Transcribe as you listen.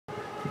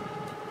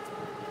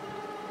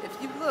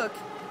you look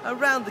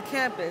around the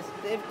campus,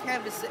 they have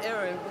canvas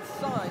area with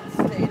signs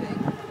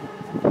stating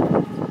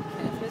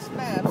campus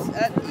maps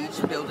at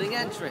each building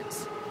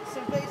entrance.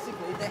 So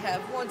basically, they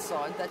have one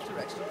sign that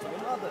directs you to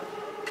another.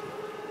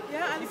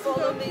 Yeah, If you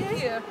follow me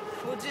here,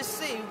 we'll just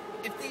see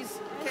if these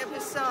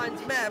campus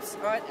signs maps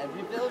are at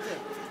every building.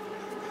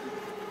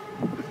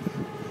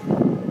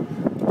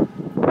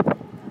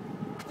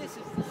 This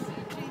is the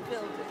CG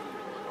building,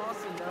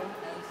 also known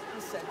as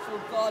the Central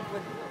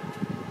Godwin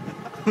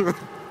building.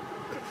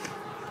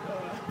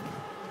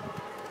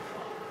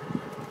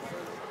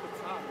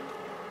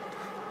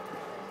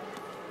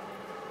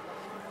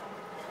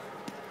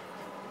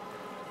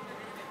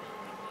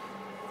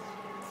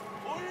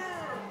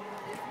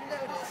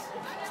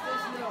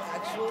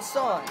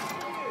 Sign.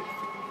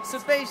 So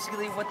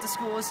basically what the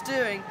school is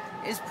doing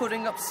is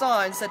putting up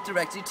signs that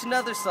direct you to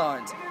other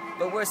signs.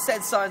 But where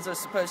said signs are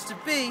supposed to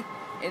be,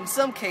 in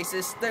some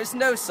cases there's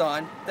no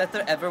sign that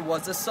there ever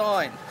was a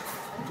sign.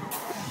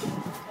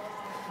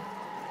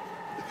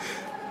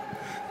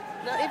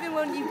 Now even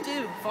when you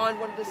do find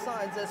one of the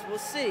signs, as we'll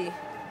see,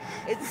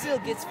 it still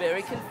gets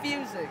very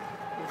confusing.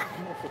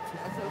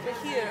 As over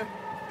here,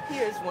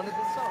 here's one of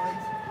the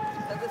signs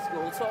that the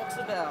school talks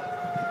about.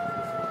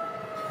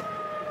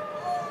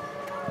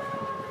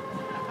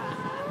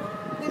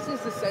 This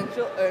is the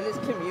Central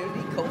Ernest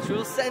Community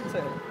Cultural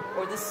Center,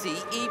 or the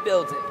CE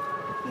building.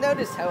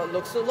 Notice how it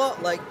looks a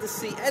lot like the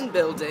CN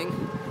building,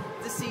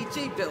 the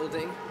CG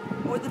building,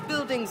 or the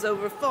buildings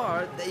over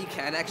far that you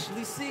can't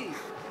actually see.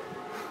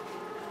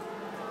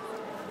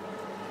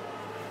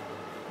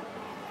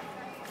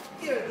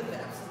 Here are the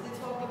maps that they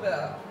talk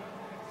about.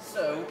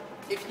 So,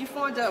 if you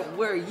find out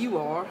where you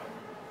are,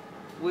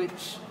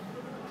 which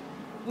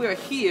we're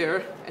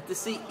here at the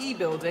CE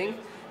building,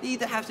 you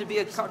either have to be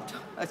a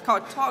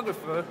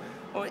cartographer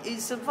or a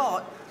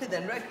savant to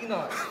then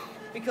recognize.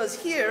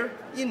 Because here,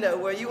 you know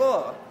where you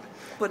are.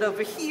 But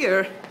over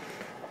here,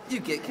 you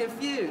get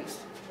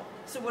confused.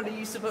 So what are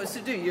you supposed to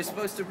do? You're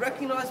supposed to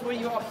recognize where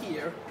you are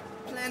here,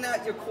 plan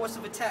out your course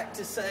of attack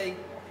to, say,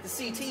 the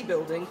CT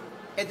building,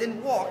 and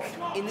then walk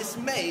in this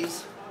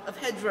maze of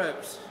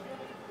hedgerows.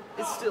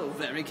 It's still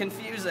very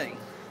confusing.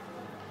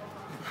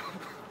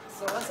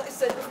 So as I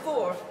said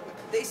before,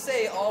 they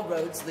say all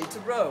roads lead to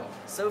Rome.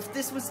 So if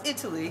this was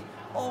Italy,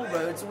 all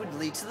roads would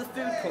lead to the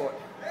food court.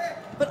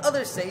 But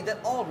others say that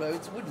all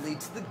roads would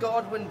lead to the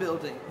Godwin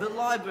building, the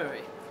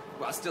library.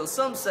 While still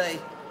some say,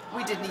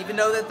 we didn't even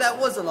know that that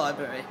was a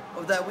library,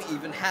 or that we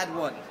even had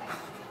one.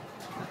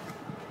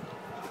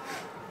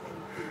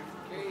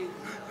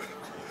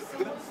 So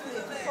the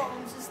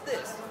problem is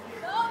this.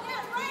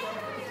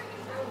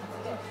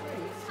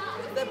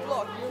 That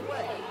block your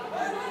way.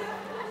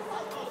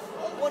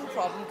 One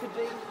problem could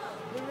be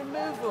the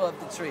removal of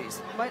the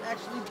trees. It might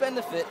actually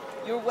benefit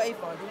your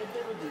wayfinding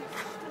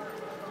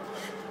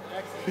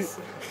abilities.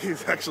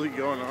 He's actually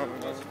going on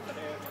and on.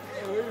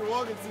 Hey, where are you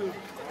walking to?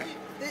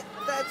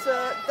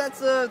 That's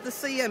the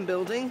CM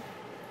building.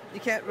 You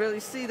can't really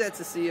see that's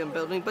a CM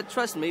building, but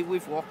trust me,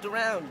 we've walked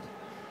around.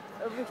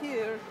 Over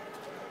here,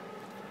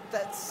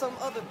 that's some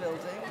other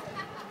building.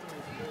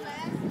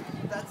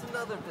 That's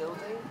another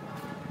building.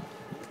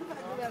 The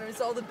fact of the matter is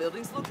all the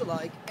buildings look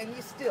alike, and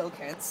you still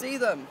can't see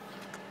them.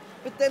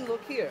 But then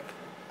look here.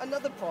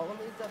 Another problem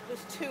is that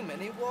there's too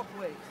many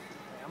walkways.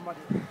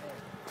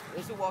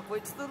 There's a walkway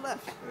to the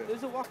left.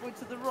 There's a walkway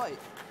to the right.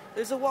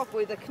 There's a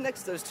walkway that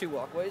connects those two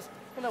walkways,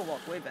 and a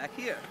walkway back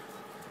here.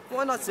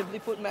 Why not simply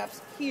put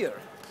maps here,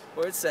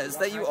 where it says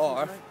that you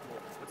are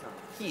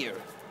here,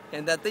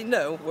 and that they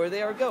know where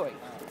they are going?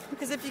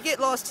 Because if you get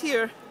lost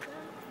here,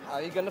 how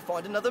are you going to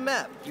find another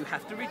map? You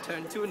have to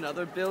return to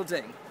another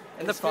building,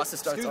 and the process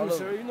starts all over.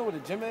 Excuse me, sir, you know where the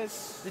gym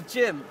is? The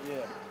gym?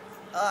 Yeah.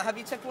 Have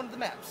you checked one of the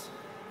maps?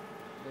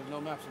 There's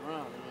no maps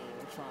around.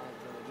 I'm trying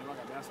to do. I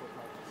got basketball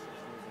practice.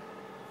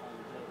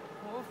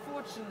 Well,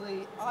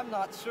 fortunately, I'm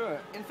not sure.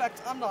 In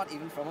fact, I'm not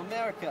even from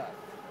America.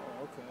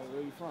 Oh, okay.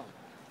 Where are you from?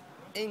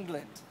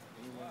 England.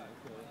 England,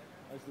 okay.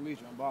 Nice to meet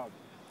you. I'm Bob.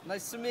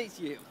 Nice to meet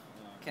you.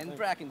 Ken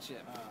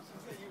Blankenship.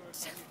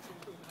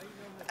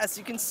 As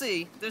you can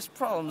see, there's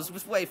problems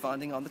with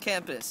wayfinding on the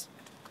campus.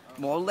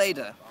 More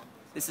later.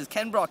 This is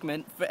Ken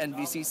Brockman for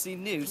NVCC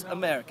News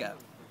America.